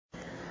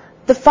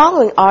The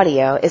following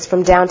audio is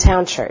from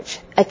Downtown Church,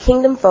 a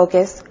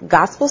kingdom-focused,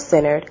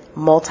 gospel-centered,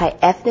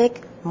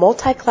 multi-ethnic,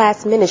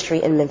 multi-class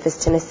ministry in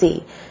Memphis,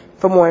 Tennessee.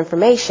 For more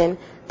information,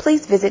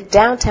 please visit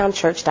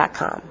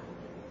downtownchurch.com.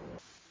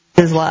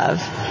 This is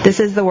love. This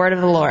is the word of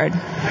the Lord.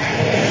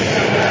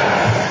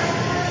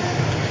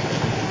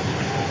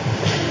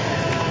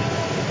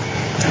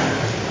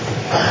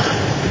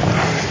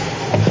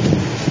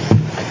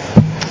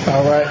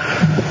 All right.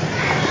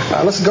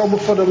 Let's go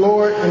before the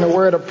Lord in a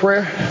word of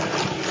prayer.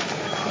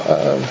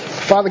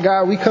 Father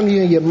God, we come to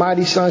you in your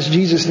mighty Son's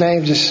Jesus'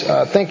 name, just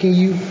thanking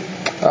you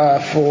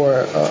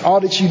for all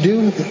that you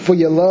do, for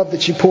your love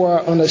that you pour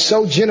out on us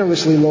so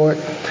generously, Lord.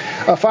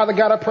 Father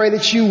God, I pray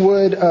that you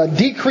would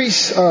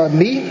decrease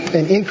me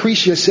and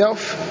increase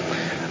yourself.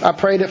 I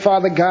pray that,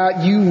 Father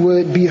God, you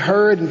would be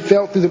heard and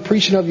felt through the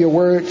preaching of your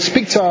word.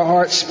 Speak to our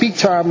hearts, speak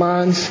to our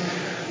minds.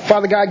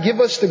 Father God, give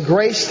us the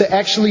grace to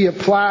actually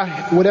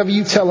apply whatever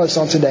you tell us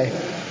on today.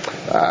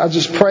 I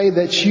just pray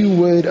that you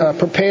would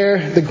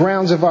prepare the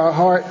grounds of our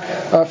heart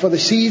for the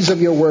seeds of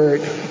your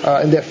word,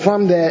 and that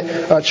from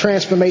that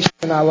transformation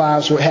in our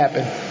lives would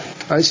happen.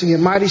 It's in your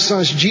mighty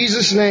Son's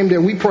Jesus' name that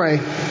we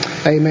pray.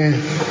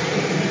 Amen.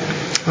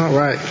 All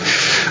right.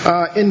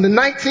 In the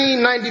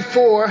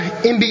 1994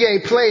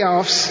 NBA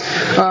playoffs,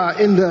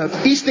 in the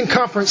Eastern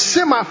Conference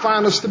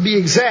semifinals to be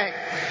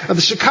exact, the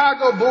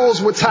Chicago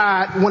Bulls were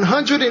tied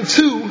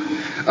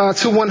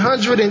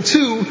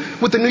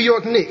 102-102 with the New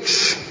York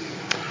Knicks.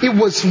 It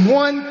was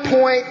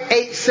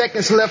 1.8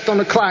 seconds left on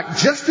the clock,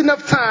 just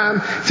enough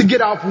time to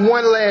get off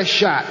one last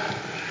shot.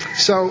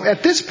 So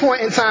at this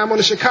point in time on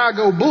the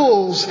Chicago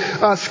Bulls,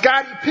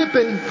 Scottie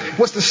Pippen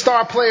was the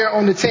star player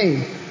on the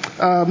team.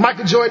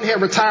 Michael Jordan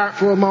had retired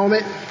for a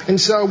moment. And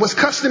so what's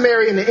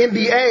customary in the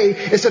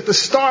NBA is that the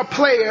star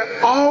player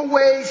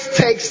always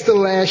takes the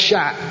last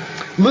shot.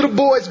 Little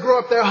boys grow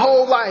up their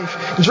whole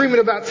life dreaming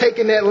about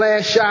taking that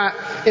last shot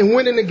and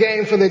winning the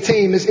game for their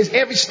team. It's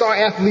every star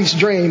athlete's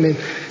dream. And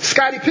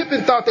Scottie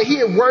Pippen thought that he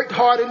had worked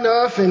hard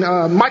enough, and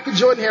Michael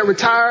Jordan had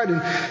retired.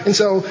 And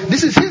so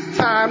this is his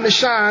time to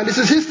shine. This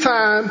is his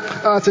time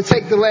to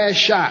take the last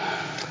shot.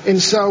 And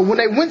so when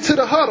they went to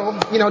the huddle,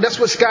 that's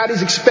what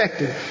Scottie's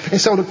expecting. And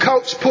so the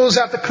coach pulls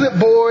out the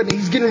clipboard and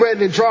he's getting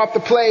ready to draw up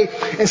the play.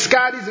 And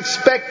Scottie's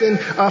expecting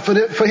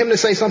for him to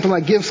say something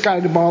like, "Give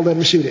Scottie the ball, let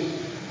him shoot it."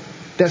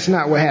 That's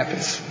not what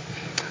happens.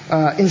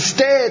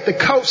 Instead, the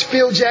coach,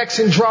 Phil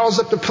Jackson, draws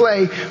up the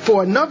play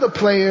for another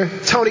player,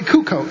 Tony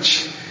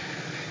Kukoc.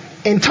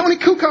 And Tony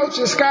Kukoc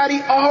and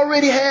Scottie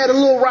already had a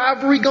little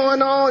rivalry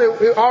going on.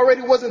 It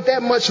already wasn't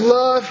that much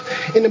love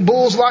in the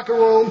Bulls locker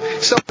room.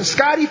 So when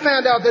Scottie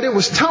found out that it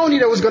was Tony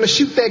that was going to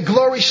shoot that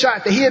glory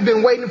shot that he had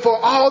been waiting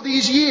for all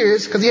these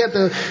years, because he had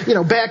to,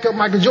 back up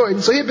Michael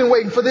Jordan. So he had been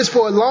waiting for this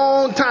for a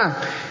long time.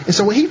 And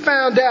so when he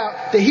found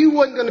out that he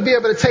wasn't going to be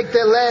able to take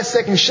that last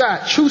second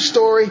shot, true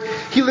story,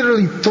 he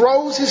literally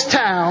throws his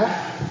towel,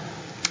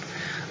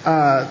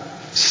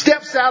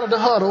 steps out of the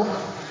huddle,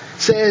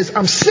 says,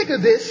 "I'm sick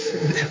of this."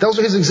 Those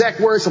are his exact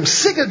words. "I'm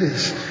sick of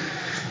this."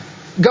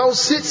 Goes,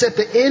 sits at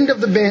the end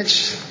of the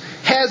bench,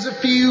 has a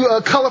few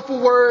colorful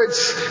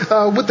words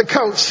with the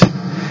coach,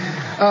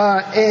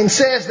 and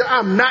says that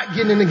I'm not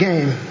getting in the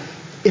game.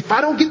 If I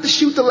don't get to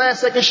shoot the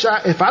last second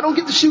shot, if I don't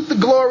get to shoot the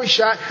glory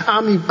shot,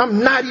 I'm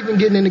not even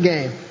getting in the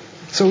game.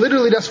 So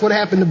literally that's what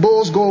happened. The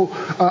Bulls go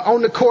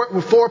on the court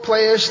with 4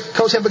 players.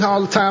 Coach had to call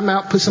the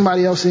timeout, put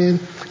somebody else in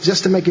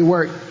just to make it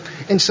work.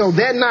 And so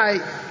that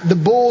night, the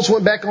Bulls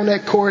went back on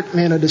that court,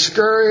 a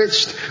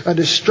discouraged, a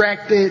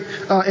distracted,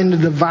 and a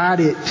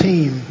divided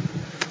team.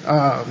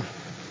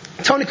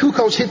 Tony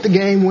Kukoc hit the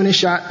game-winning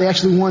shot. They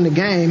actually won the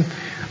game.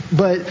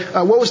 But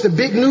what was the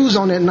big news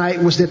on that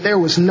night was that there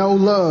was no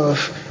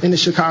love in the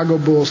Chicago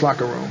Bulls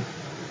locker room.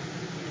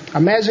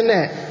 Imagine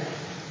that.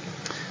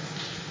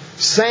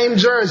 Same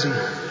jersey,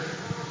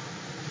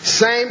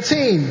 same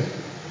team,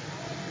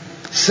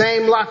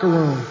 same locker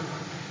room,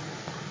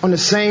 on the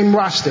same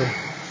roster.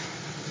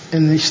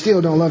 And they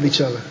still don't love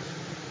each other.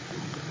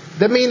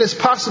 That means it's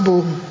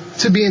possible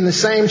to be in the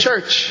same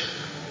church,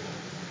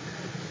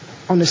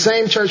 on the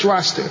same church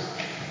roster,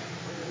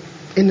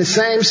 in the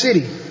same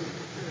city,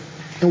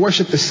 and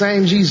worship the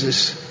same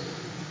Jesus,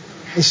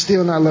 and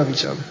still not love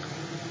each other.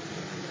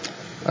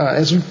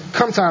 As we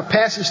come to our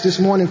passage this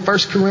morning,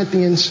 1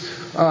 Corinthians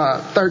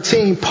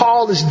 13,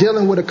 Paul is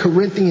dealing with a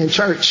Corinthian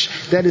church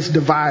that is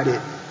divided.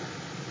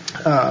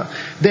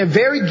 They're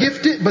very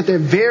gifted, but they're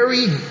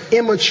very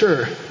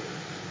immature.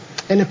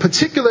 And in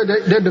particular,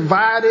 they're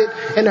divided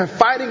and they're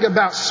fighting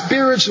about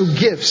spiritual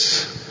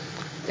gifts.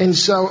 And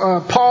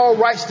so Paul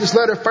writes this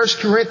letter, 1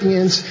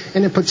 Corinthians,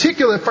 and in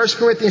particular 1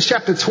 Corinthians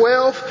chapter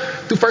 12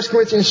 through 1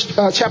 Corinthians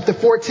chapter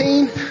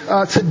 14,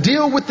 to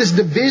deal with this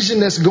division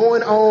that's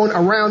going on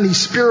around these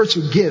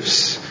spiritual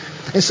gifts.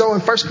 And so in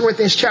 1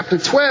 Corinthians chapter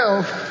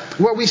 12,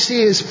 what we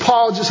see is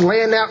Paul just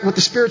laying out what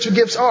the spiritual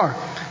gifts are.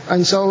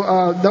 And so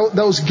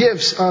those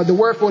gifts, the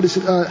word for it is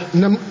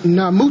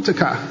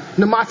pneumatica.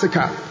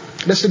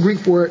 That's the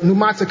Greek word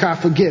pneumatika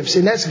for gifts.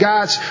 And that's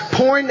God's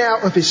pouring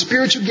out of his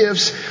spiritual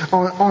gifts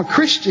on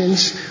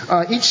Christians,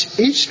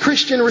 each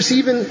Christian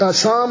receiving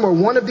some or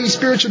one of these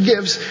spiritual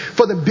gifts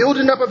for the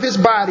building up of his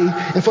body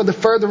and for the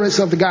furtherance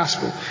of the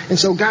gospel. And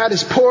so God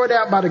has poured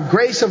out, by the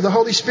grace of the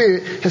Holy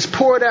Spirit, has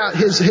poured out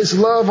his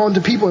love onto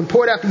people and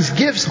poured out these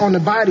gifts on the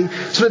body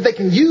so that they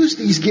can use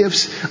these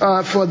gifts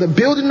for the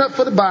building up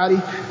for the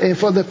body and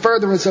for the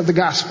furtherance of the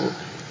gospel.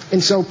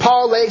 And so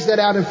Paul lays that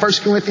out in 1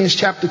 Corinthians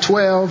chapter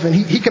 12, and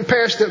he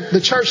compares the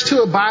church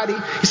to a body.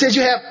 He says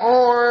you have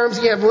arms,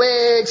 you have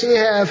legs, and you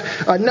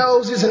have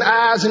noses and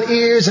eyes and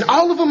ears, and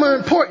all of them are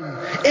important.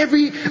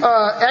 Every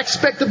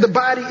aspect of the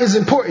body is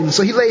important.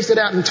 So he lays it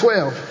out in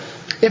 12.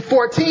 In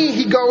 14,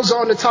 he goes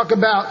on to talk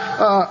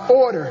about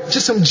order,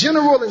 just some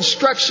general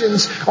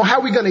instructions on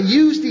how we're going to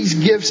use these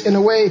gifts in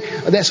a way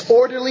that's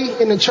orderly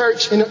in the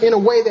church, in a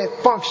way that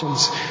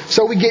functions.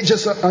 So we get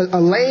just a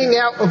laying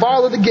out of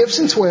all of the gifts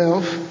in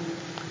 12.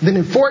 Then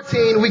in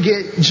 14, we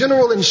get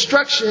general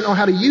instruction on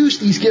how to use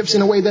these gifts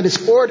in a way that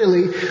is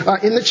orderly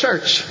in the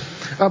church.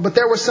 But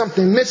there was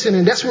something missing,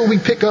 and that's where we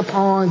pick up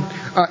on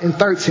in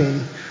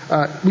 13.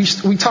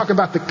 We talk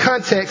about the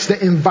context,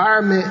 the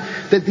environment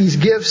that these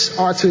gifts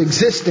are to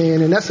exist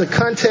in, and that's a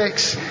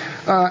context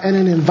and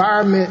an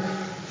environment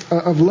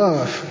of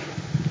love.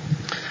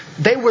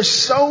 They were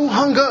so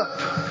hung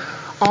up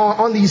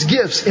on these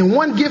gifts, and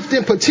one gift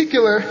in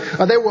particular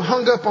they were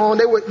hung up on.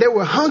 They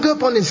were hung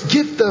up on this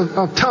gift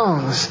of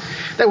tongues.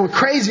 They were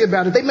crazy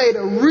about it. They made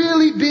a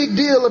really big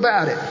deal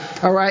about it.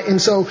 All right,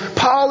 and so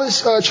Paul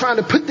is trying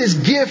to put this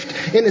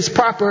gift in its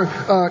proper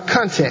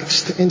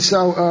context, and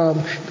so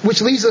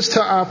which leads us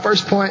to our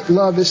first point: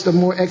 love is the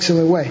more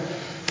excellent way.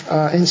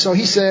 And so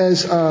he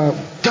says,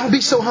 don't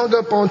be so hung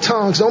up on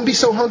tongues. Don't be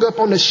so hung up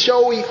on the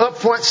showy,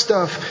 upfront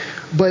stuff,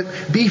 but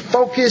be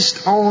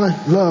focused on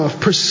love.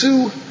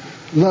 Pursue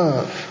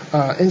love.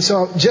 And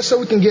so just so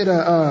we can get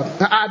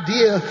an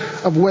idea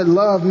of what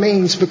love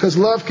means, because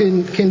love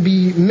can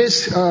be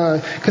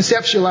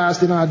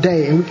misconceptualized in our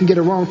day, and we can get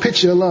a wrong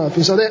picture of love.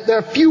 And so there are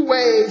a few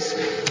ways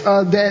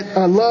that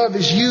love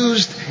is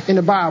used in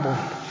the Bible.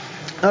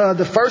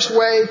 The first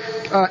way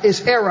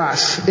is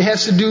eros. It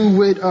has to do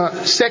with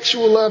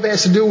sexual love. It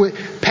has to do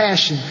with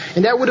passion.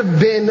 And that would have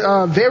been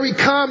very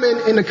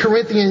common in the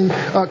Corinthian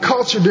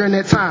culture during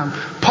that time.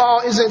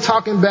 Paul isn't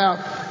talking about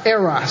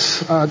eros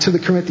to the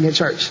Corinthian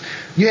church.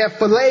 You have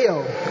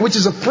phileo, which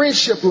is a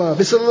friendship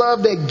love. It's a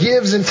love that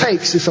gives and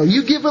takes. And so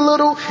you give a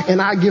little and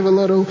I give a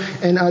little.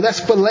 And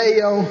that's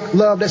phileo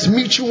love. That's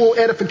mutual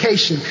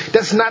edification.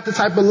 That's not the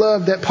type of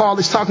love that Paul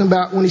is talking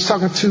about when he's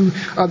talking to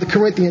the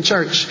Corinthian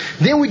church.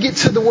 Then we get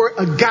to the word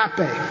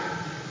agape.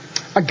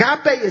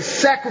 Agape is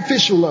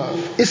sacrificial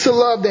love. It's a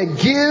love that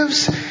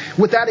gives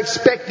without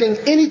expecting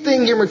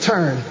anything in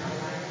return.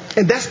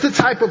 And that's the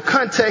type of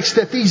context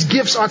that these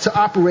gifts are to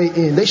operate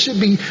in. They should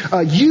be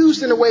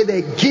used in a way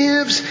that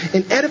gives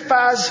and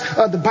edifies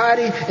the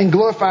body and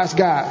glorifies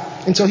God.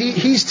 And so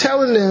he's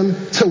telling them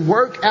to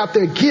work out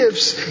their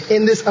gifts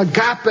in this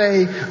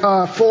agape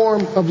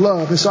form of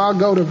love. And so I'll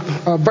go to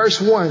verse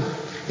 1.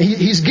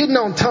 He's getting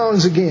on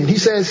tongues again. He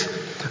says,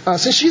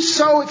 since you're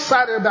so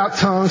excited about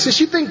tongues, since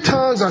you think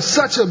tongues are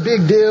such a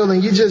big deal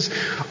and you're just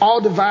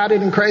all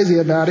divided and crazy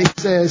about it, he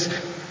says,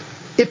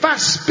 if I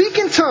speak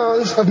in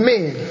tongues of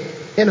men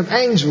and of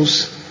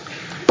angels,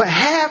 but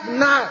have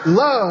not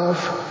love,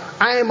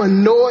 I am a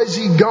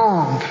noisy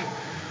gong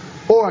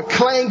or a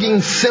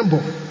clanging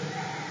cymbal.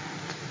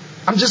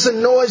 I'm just a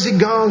noisy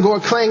gong or a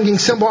clanging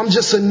cymbal. I'm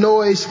just a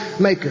noise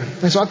maker.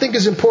 And so I think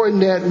it's important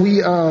that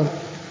we kind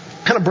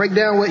of break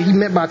down what he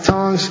meant by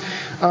tongues.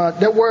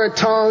 That word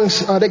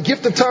tongues, that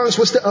gift of tongues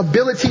was the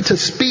ability to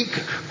speak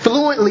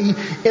fluently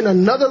in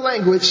another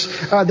language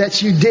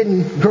that you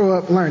didn't grow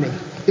up learning.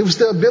 It was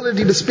the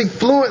ability to speak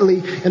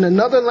fluently in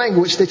another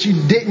language that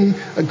you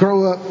didn't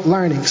grow up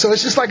learning. So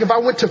it's just like if I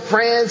went to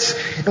France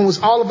and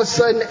was all of a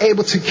sudden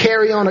able to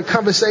carry on a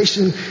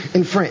conversation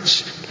in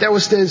French. There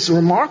was this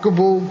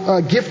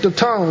remarkable gift of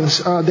tongues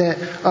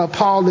that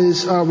Paul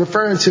is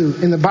referring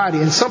to in the body.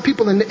 And some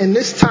people in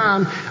this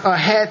time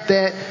had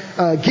that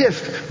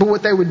gift. But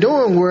what they were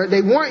doing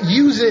they weren't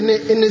using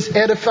it in this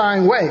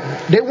edifying way.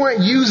 They weren't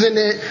using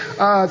it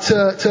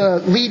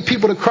to lead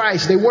people to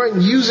Christ. They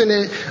weren't using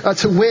it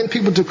to win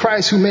people to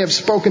Christ who may have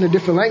spoken a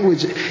different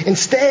language.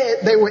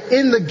 Instead, they were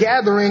in the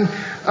gathering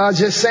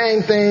just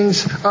saying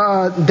things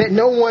that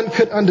no one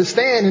could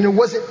understand, and it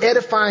wasn't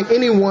edifying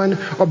anyone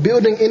or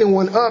building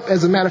anyone up.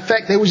 As a matter of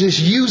fact, they were just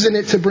using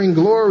it to bring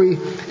glory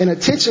and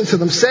attention to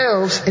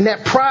themselves, and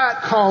that pride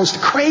caused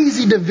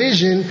crazy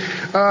division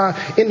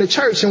in the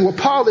church. And what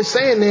Paul is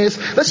saying is,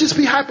 let's just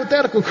be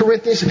hypothetical,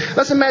 Corinthians.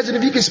 Let's imagine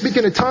if you can speak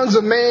in the tongues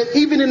of man,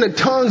 even in the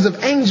tongues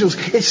of angels,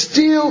 it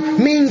still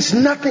means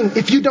nothing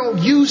if you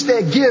don't use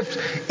that gift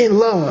in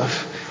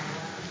love.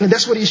 And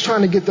that's what he's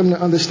trying to get them to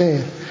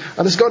understand.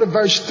 Let's go to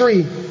verse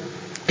 3.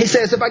 He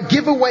says, if I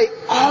give away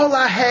all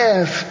I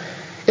have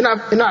and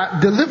I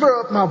deliver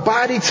up my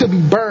body to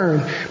be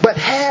burned, but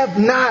have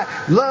not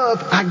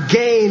love, I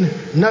gain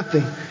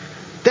nothing.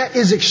 That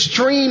is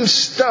extreme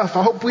stuff.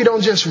 I hope we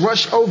don't just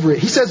rush over it.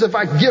 He says, if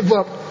I give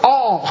up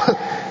all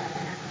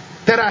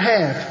that I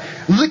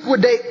have,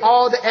 liquidate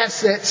all the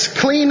assets,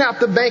 clean out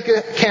the bank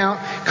account,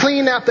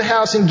 clean out the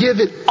house, and give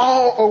it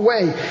all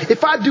away.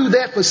 If I do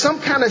that for some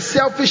kind of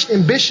selfish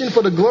ambition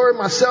for the glory of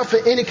myself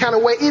in any kind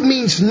of way, it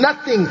means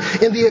nothing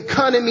in the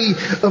economy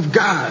of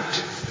God.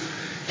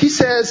 He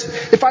says,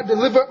 if I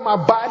deliver up my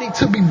body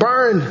to be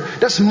burned,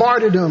 that's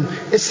martyrdom.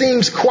 It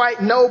seems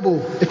quite noble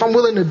if I'm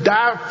willing to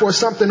die for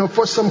something or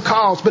for some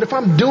cause. But if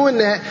I'm doing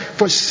that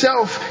for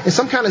self and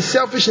some kind of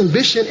selfish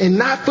ambition and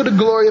not for the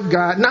glory of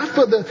God, not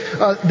for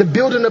the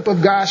building up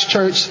of God's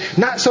church,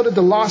 not so that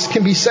the lost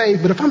can be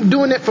saved, but if I'm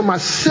doing that for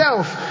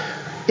myself,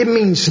 it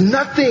means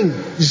nothing,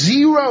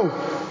 zero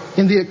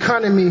in the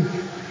economy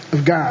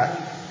of God.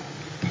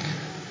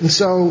 And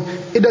so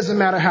it doesn't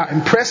matter how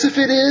impressive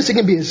it is. It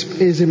can be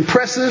as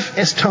impressive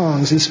as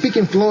tongues and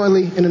speaking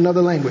fluently in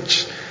another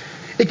language.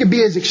 It can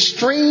be as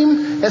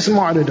extreme as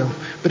martyrdom.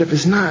 But if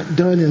it's not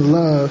done in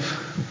love,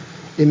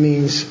 it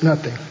means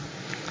nothing.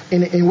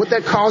 And what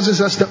that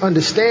causes us to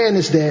understand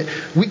is that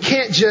we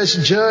can't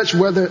just judge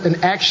whether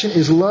an action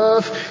is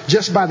love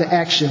just by the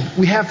action.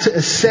 We have to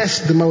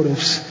assess the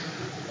motives.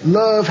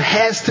 Love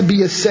has to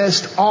be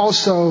assessed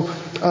also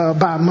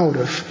by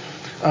motive.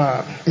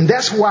 And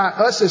that's why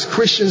us as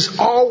Christians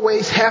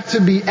always have to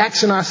be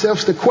asking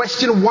ourselves the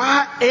question,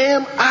 why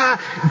am I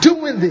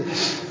doing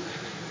this?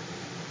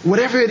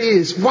 Whatever it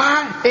is,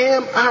 why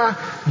am I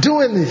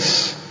doing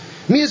this?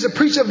 Me as a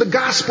preacher of the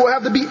gospel, I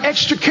have to be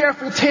extra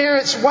careful.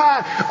 Terrence,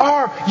 why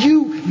are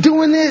you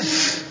doing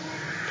this?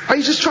 Are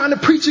you just trying to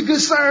preach a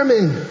good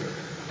sermon?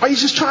 Are you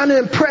just trying to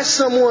impress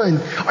someone?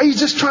 Are you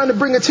just trying to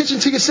bring attention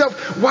to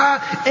yourself? Why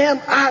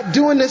am I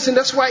doing this? And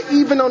that's why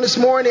even on this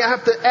morning, I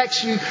have to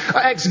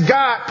ask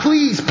God,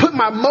 please put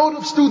my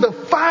motives through the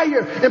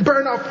fire and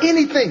burn off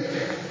anything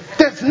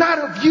that's not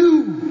of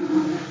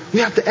you. We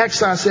have to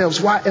ask ourselves,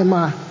 why am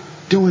I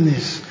doing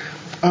this?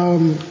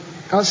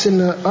 Us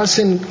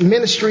in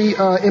ministry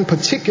in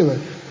particular,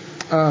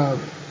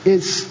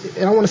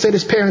 and I want to say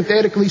this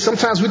parenthetically,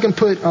 sometimes we can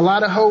put a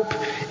lot of hope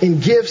in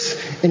gifts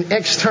and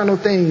external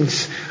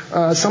things.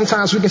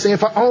 Sometimes we can say,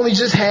 if I only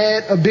just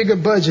had a bigger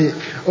budget,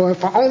 or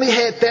if I only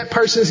had that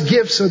person's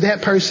gifts or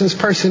that person's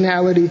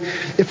personality,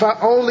 if I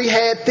only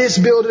had this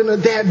building or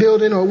that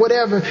building or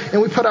whatever,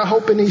 and we put our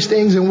hope in these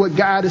things, and what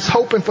God is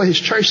hoping for His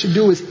church to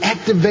do is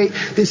activate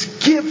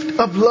this gift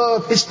of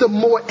love. It's the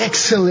more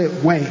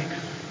excellent way.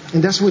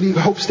 And that's what He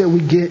hopes that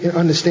we get and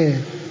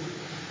understand.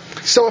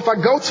 So if I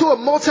go to a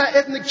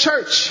multi-ethnic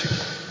church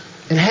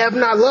and have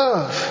not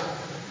love,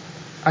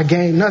 I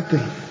gain nothing.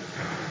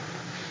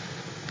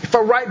 If I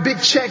write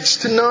big checks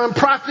to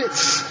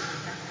nonprofits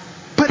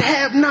but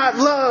have not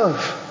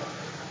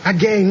love, I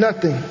gain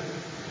nothing.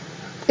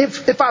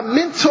 If I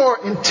mentor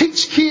and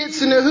teach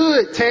kids in the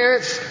hood,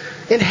 Terrence,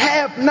 and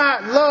have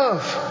not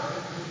love,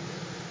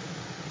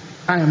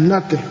 I am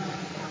nothing.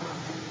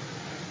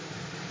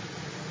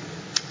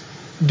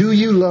 Do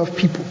you love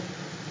people?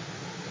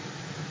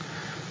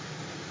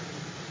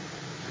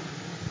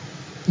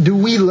 Do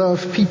we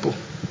love people?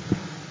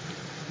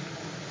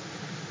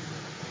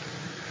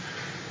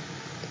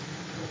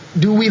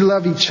 Do we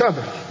love each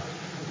other?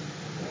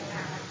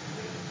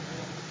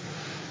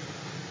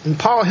 And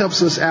Paul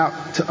helps us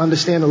out to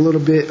understand a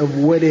little bit of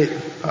what it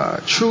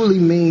truly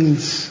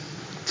means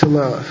to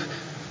love.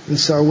 And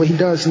so what he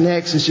does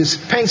next is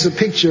just paints a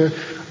picture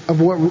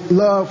of what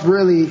love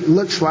really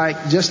looks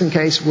like, just in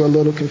case we're a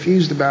little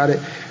confused about it,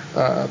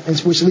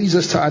 which leads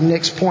us to our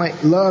next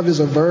point. Love is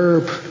a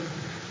verb.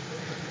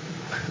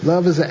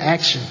 Love is an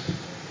action.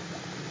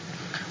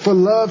 For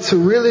love to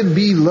really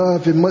be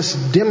love, it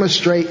must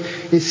demonstrate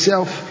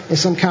itself in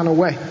some kind of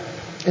way.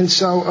 And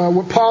so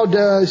what Paul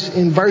does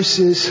in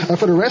verses,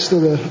 for the rest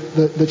of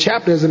the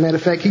chapter, as a matter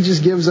of fact, he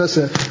just gives us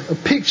a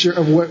picture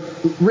of what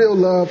real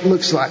love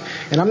looks like.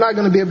 And I'm not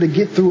going to be able to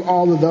get through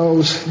all of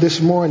those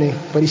this morning,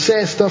 but he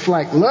says stuff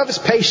like, love is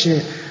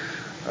patient,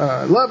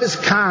 love is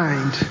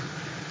kind,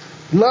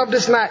 love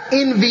does not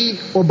envy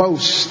or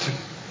boast,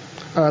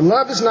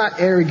 love is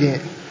not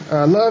arrogant,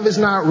 love is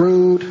not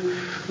rude.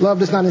 Love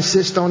does not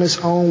insist on its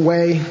own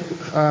way.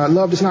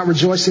 Love does not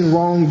rejoice in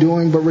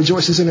wrongdoing, but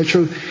rejoices in the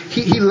truth.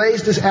 He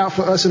lays this out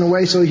for us in a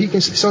way so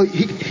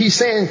he's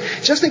saying,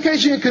 just in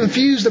case you're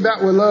confused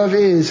about what love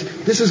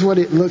is, this is what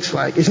it looks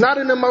like. It's not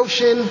an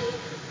emotion.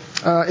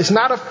 It's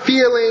not a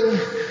feeling,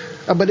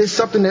 but it's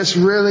something that's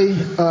really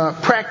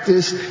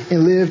practiced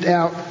and lived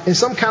out in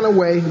some kind of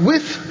way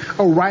with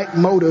a right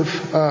motive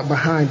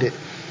behind it.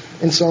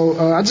 And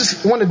so I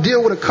just want to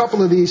deal with a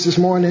couple of these this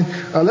morning.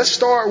 Let's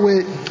start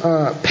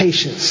with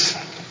patience.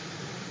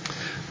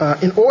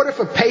 In order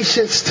for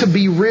patience to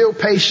be real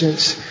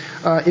patience,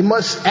 it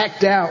must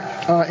act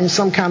out in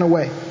some kind of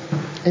way.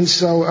 And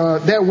so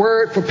that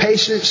word for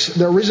patience,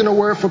 the original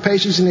word for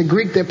patience in the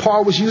Greek that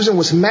Paul was using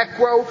was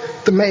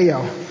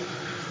makrothumeo.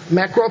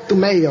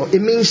 Makrothumeo.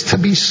 It means to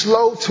be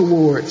slow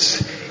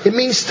towards. It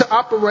means to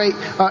operate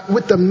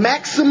with the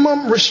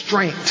maximum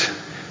restraint.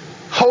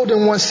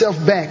 holding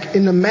oneself back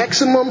in the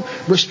maximum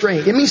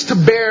restraint. It means to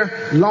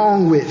bear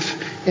long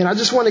with. And I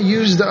just want to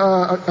use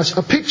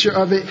a picture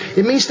of it.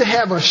 It means to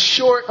have a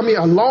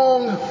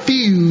long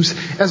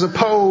fuse as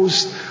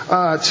opposed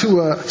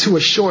to a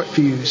short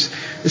fuse.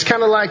 It's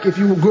kind of like if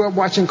you grew up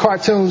watching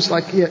cartoons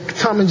like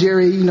Tom and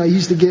Jerry, he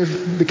used to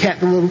give the cat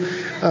the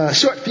little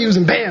short fuse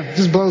and bam,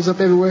 just blows up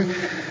everywhere.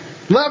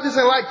 Love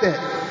isn't like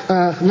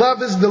that.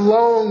 Love is the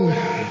long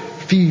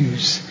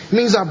fuse. It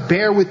means I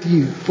bear with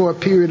you for a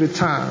period of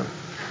time.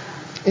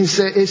 It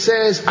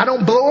says, I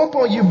don't blow up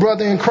on you,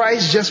 brother in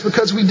Christ, just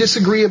because we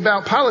disagree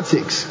about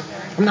politics.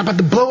 I'm not about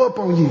to blow up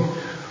on you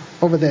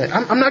over that.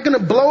 I'm not going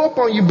to blow up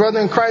on you, brother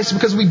in Christ,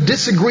 because we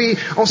disagree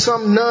on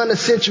some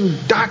non-essential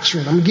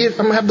doctrine. I'm going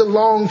to have the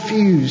long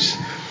fuse.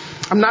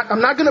 I'm not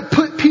going to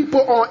put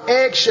people on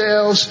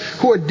eggshells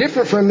who are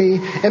different from me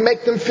and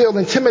make them feel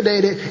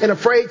intimidated and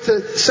afraid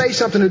to say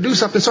something or do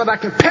something so that I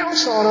can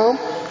pounce on them,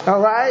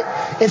 all right,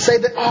 and say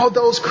that all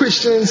those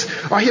Christians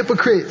are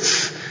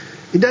hypocrites.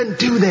 It doesn't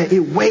do that. It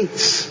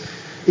waits.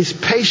 It's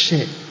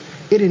patient.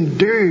 It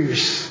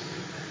endures.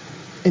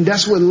 And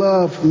that's what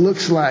love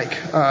looks like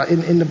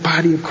in the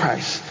body of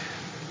Christ.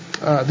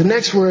 The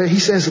next word, he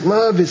says,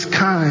 love is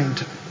kind.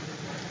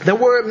 That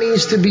word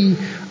means to be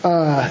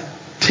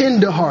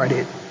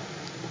tender-hearted,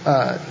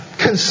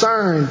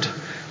 concerned,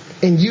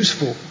 and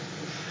useful.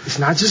 It's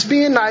not just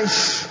being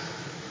nice.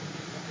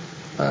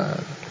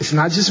 It's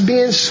not just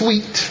being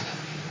sweet.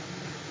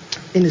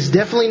 And it's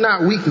definitely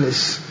not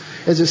weakness,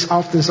 as it's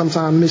often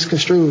sometimes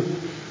misconstrued.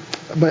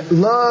 But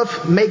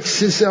love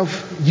makes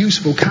itself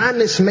useful.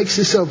 Kindness makes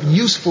itself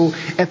useful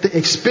at the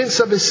expense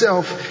of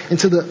itself and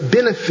to the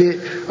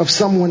benefit of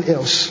someone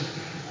else.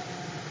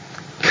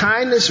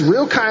 Kindness,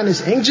 real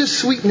kindness, ain't just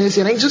sweetness.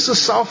 It ain't just a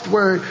soft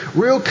word.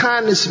 Real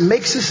kindness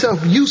makes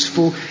itself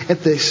useful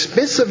at the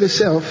expense of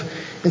itself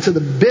and to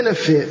the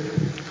benefit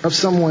of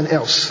someone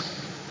else.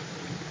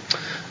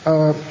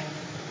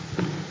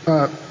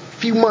 A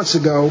few months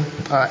ago,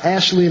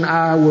 Ashley and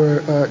I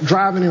were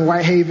driving in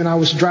Whitehaven. I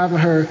was driving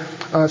her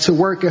to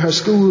work at her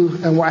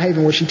school in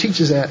Whitehaven where she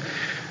teaches at.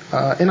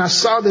 And I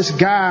saw this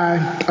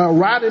guy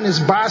riding his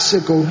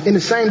bicycle in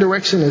the same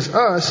direction as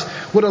us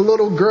with a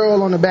little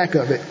girl on the back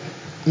of it.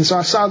 And so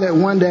I saw that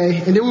one day.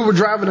 And then we were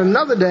driving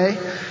another day,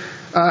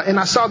 and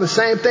I saw the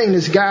same thing.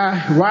 This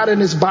guy riding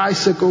his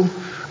bicycle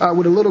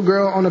with a little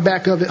girl on the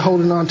back of it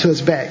holding on to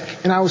his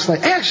back. And I was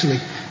like, Ashley,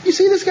 you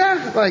see this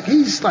guy? Like,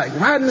 he's like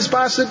riding his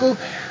bicycle.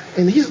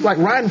 And he's like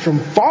riding from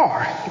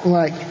far,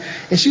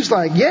 and she was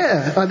like,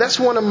 yeah, that's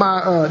one of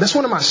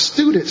my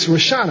students,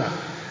 Rashana,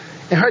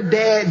 and her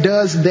dad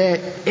does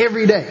that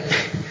every day.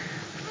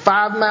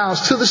 5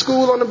 miles to the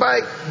school on the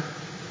bike,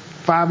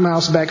 5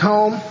 miles back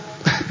home,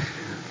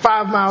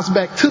 5 miles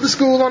back to the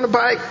school on the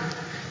bike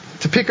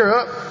to pick her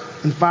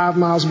up, and 5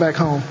 miles back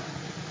home.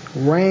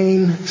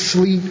 Rain,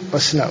 sleet, or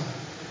snow.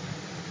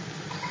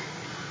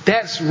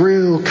 That's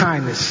real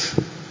kindness.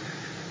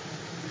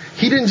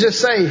 He didn't just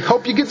say,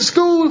 hope you get to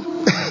school.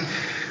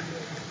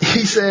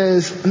 He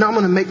says, no, I'm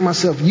going to make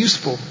myself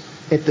useful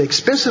at the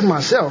expense of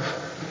myself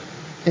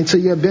and to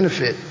your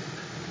benefit.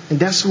 And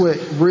that's what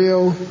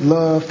real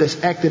love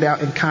that's acted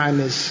out in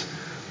kindness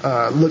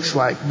looks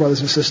like,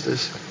 brothers and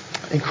sisters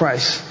in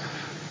Christ.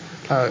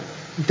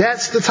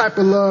 That's the type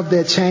of love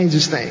that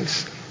changes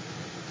things.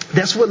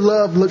 That's what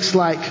love looks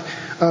like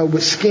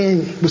with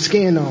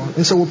skin on.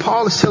 And so what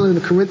Paul is telling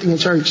the Corinthian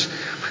church,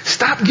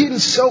 stop getting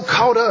so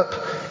caught up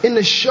in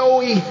the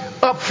showy,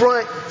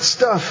 upfront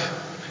stuff.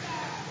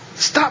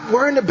 Stop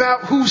worrying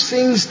about who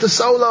sings the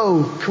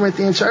solo,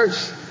 Corinthian church.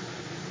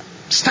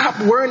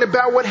 Stop worrying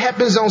about what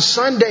happens on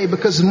Sunday,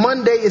 because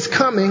Monday is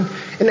coming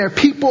and there are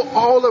people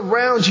all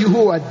around you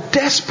who are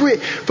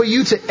desperate for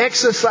you to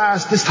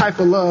exercise this type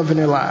of love in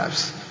their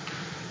lives.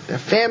 They're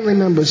family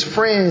members,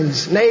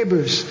 friends,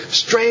 neighbors,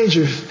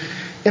 strangers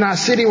in our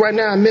city right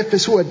now in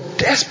Memphis who are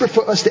desperate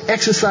for us to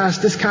exercise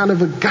this kind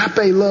of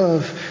agape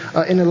love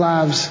in the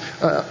lives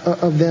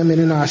of them and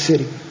in our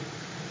city.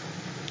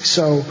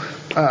 So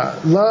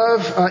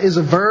love is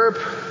a verb,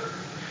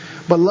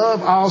 but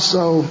love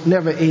also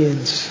never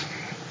ends.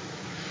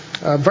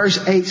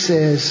 Verse 8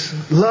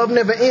 says, love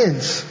never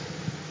ends.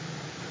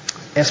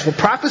 As for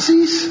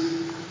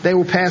prophecies, they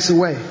will pass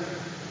away.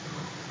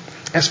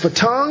 As for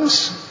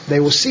tongues, they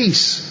will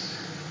cease.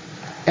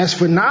 As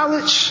for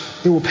knowledge,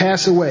 it will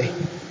pass away.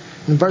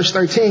 And verse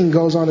 13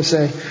 goes on to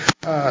say,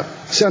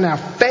 so now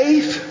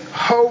faith,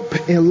 hope,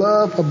 and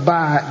love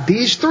abide.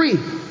 These three.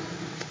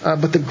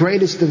 But the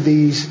greatest of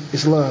these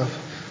is love.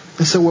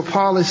 And so what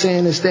Paul is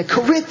saying is that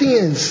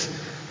Corinthians,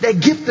 that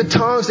gift of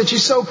tongues that you're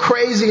so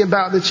crazy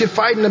about, that you're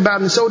fighting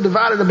about and so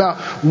divided about,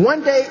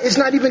 one day it's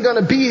not even going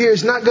to be here.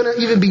 It's not going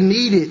to even be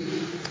needed.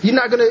 You're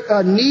not going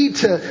to need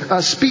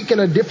to speak in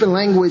a different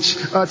language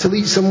to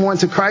lead someone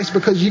to Christ,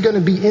 because you're going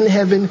to be in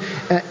heaven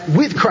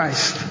with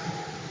Christ.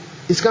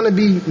 It's going to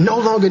be no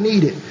longer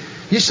needed.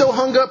 You're so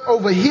hung up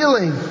over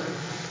healing,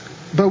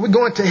 but we're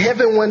going to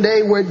heaven one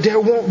day where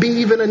there won't be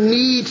even a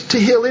need to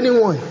heal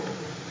anyone.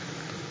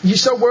 You're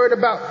so worried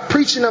about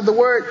preaching of the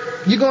word,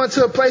 you're going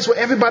to a place where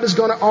everybody's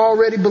going to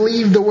already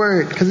believe the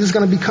word because it's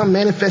going to become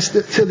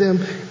manifested to them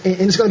and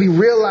it's going to be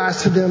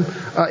realized to them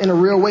in a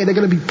real way. They're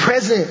going to be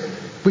present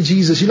with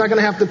Jesus. You're not going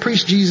to have to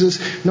preach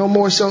Jesus no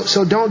more.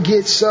 So don't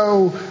get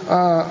so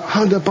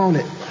hung up on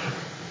it.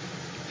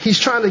 He's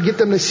trying to get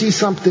them to see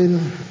something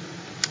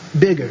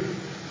bigger.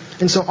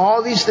 And so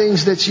all these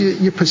things that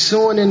you're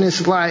pursuing in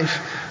this life,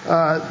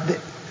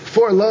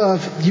 for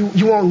love,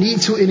 you won't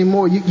need to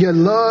anymore. Your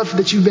love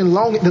that you've been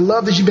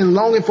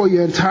longing for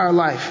your entire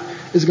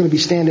life is going to be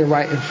standing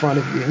right in front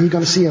of you. And you're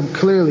going to see him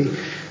clearly,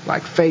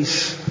 like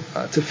face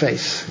to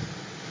face.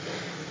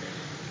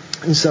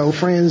 And so,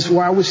 friends,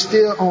 while we're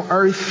still on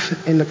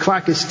earth and the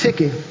clock is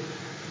ticking,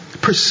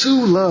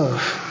 pursue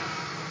love.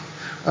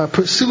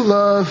 Pursue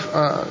love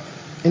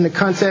in the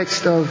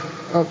context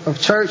of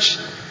church,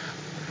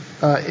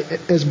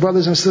 as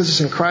brothers and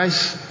sisters in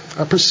Christ.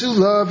 Pursue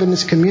love in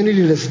this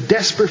community that's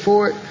desperate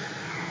for it.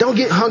 Don't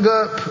get hung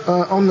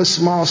up on the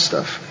small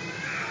stuff.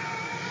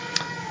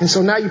 And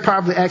so now you're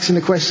probably asking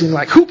the question,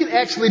 like, who can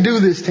actually do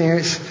this,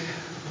 Terrence?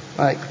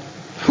 Like,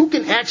 who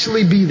can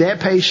actually be that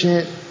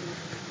patient?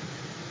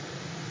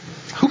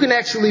 Who can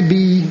actually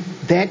be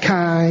that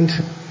kind?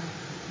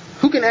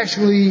 Who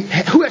actually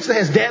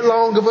has that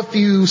long of a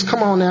fuse?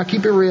 Come on now,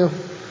 keep it real.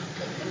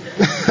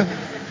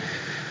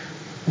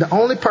 The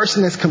only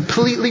person that's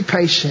completely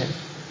patient,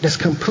 that's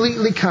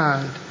completely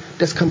kind,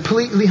 that's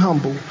completely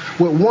humble,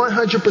 with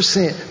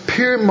 100%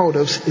 pure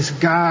motives is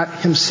God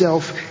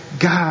himself.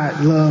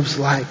 God loves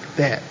like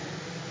that.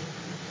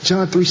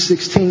 John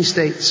 3:16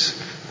 states,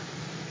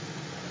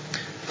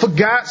 "For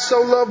God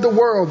so loved the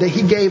world that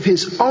he gave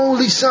his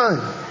only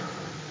son,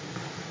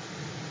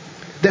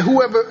 that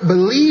whoever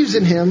believes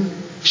in him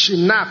should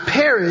not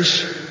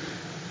perish,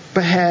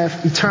 but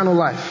have eternal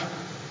life."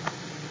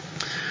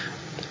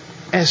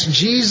 As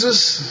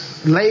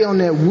Jesus lay on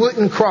that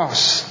wooden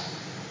cross,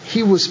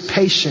 he was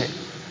patient.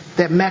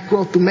 That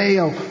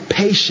macrothumeo,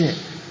 patient,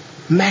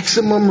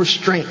 maximum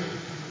restraint.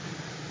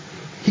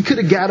 He could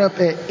have got up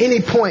at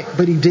any point,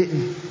 but he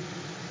didn't.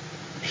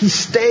 He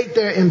stayed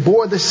there and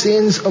bore the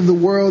sins of the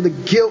world, the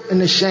guilt and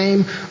the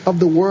shame of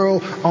the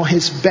world on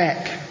his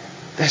back.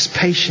 That's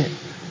patient.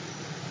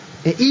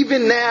 And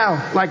even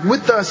now, like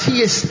with us,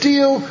 he is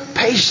still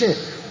patient.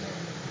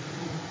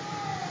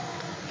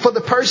 For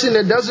the person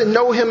that doesn't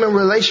know him in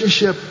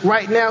relationship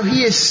right now,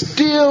 he is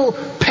still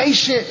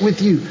patient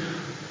with you.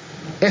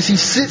 As he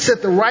sits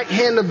at the right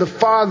hand of the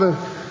Father,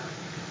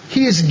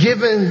 he is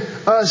giving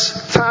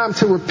us time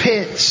to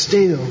repent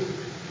still.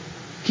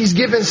 He's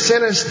giving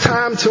sinners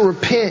time to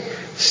repent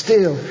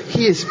still.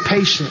 He is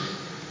patient.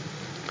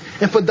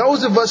 And for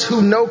those of us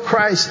who know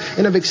Christ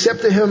and have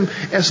accepted him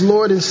as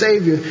Lord and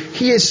Savior,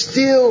 he is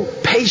still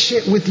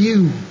patient with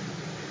you.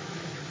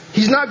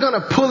 He's not going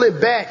to pull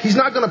it back. He's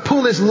not going to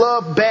pull his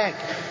love back.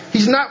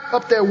 He's not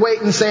up there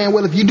waiting saying,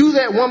 well, if you do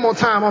that one more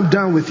time, I'm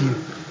done with you.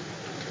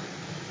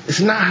 It's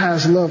not how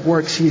his love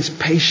works. He is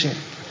patient.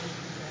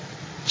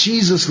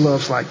 Jesus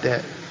loves like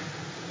that.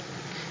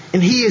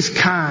 And he is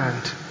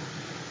kind.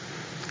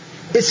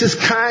 It's his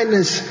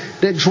kindness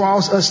that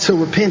draws us to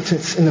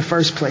repentance in the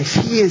first place.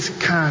 He is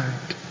kind.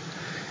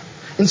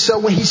 And so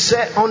when he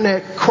sat on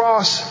that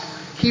cross,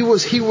 he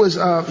was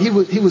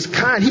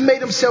kind. He made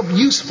himself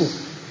useful.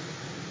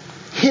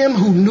 Him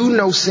who knew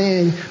no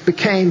sin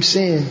became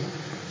sin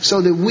so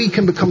that we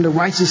can become the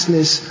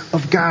righteousness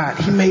of God.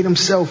 He made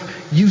himself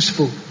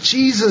useful.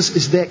 Jesus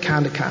is that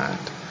kind of kind.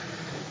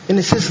 And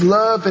it's his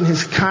love and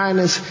his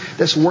kindness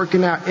that's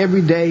working out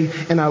every day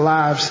in our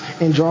lives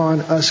and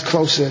drawing us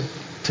closer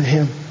to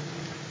him.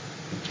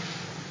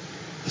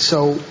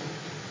 So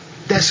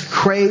that's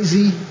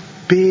crazy,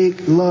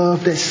 big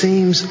love that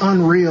seems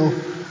unreal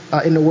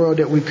in the world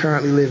that we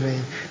currently live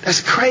in. That's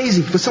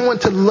crazy for someone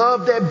to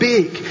love that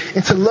big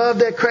and to love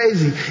that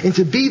crazy and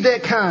to be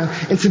that kind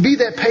and to be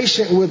that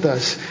patient with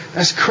us.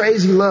 That's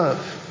crazy love.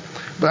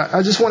 But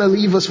I just want to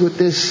leave us with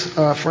this,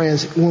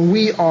 friends. When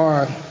we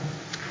are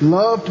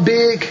loved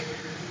big,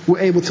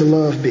 we're able to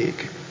love big.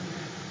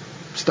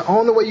 It's the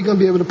only way you're going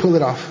to be able to pull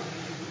it off.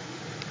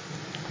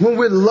 When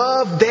we're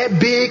loved that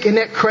big and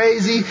that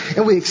crazy,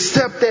 and we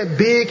accept that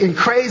big and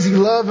crazy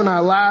love in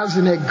our lives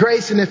and that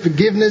grace and that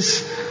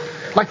forgiveness,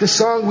 like the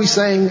song we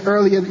sang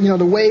earlier,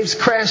 the waves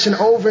crashing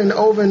over and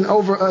over and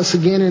over us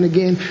again and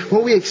again.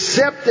 When we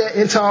accept that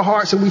into our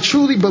hearts and we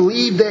truly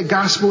believe that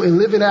gospel and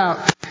live it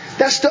out,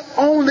 that's the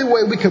only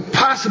way we could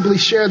possibly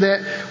share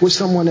that with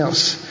someone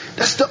else.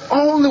 That's the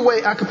only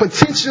way I could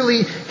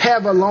potentially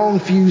have a long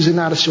fuse and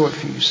not a short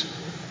fuse.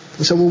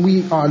 And so when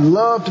we are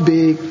loved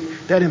big,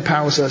 that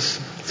empowers us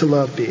to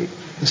love big.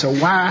 And so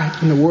why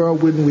in the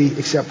world wouldn't we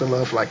accept a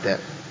love like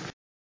that?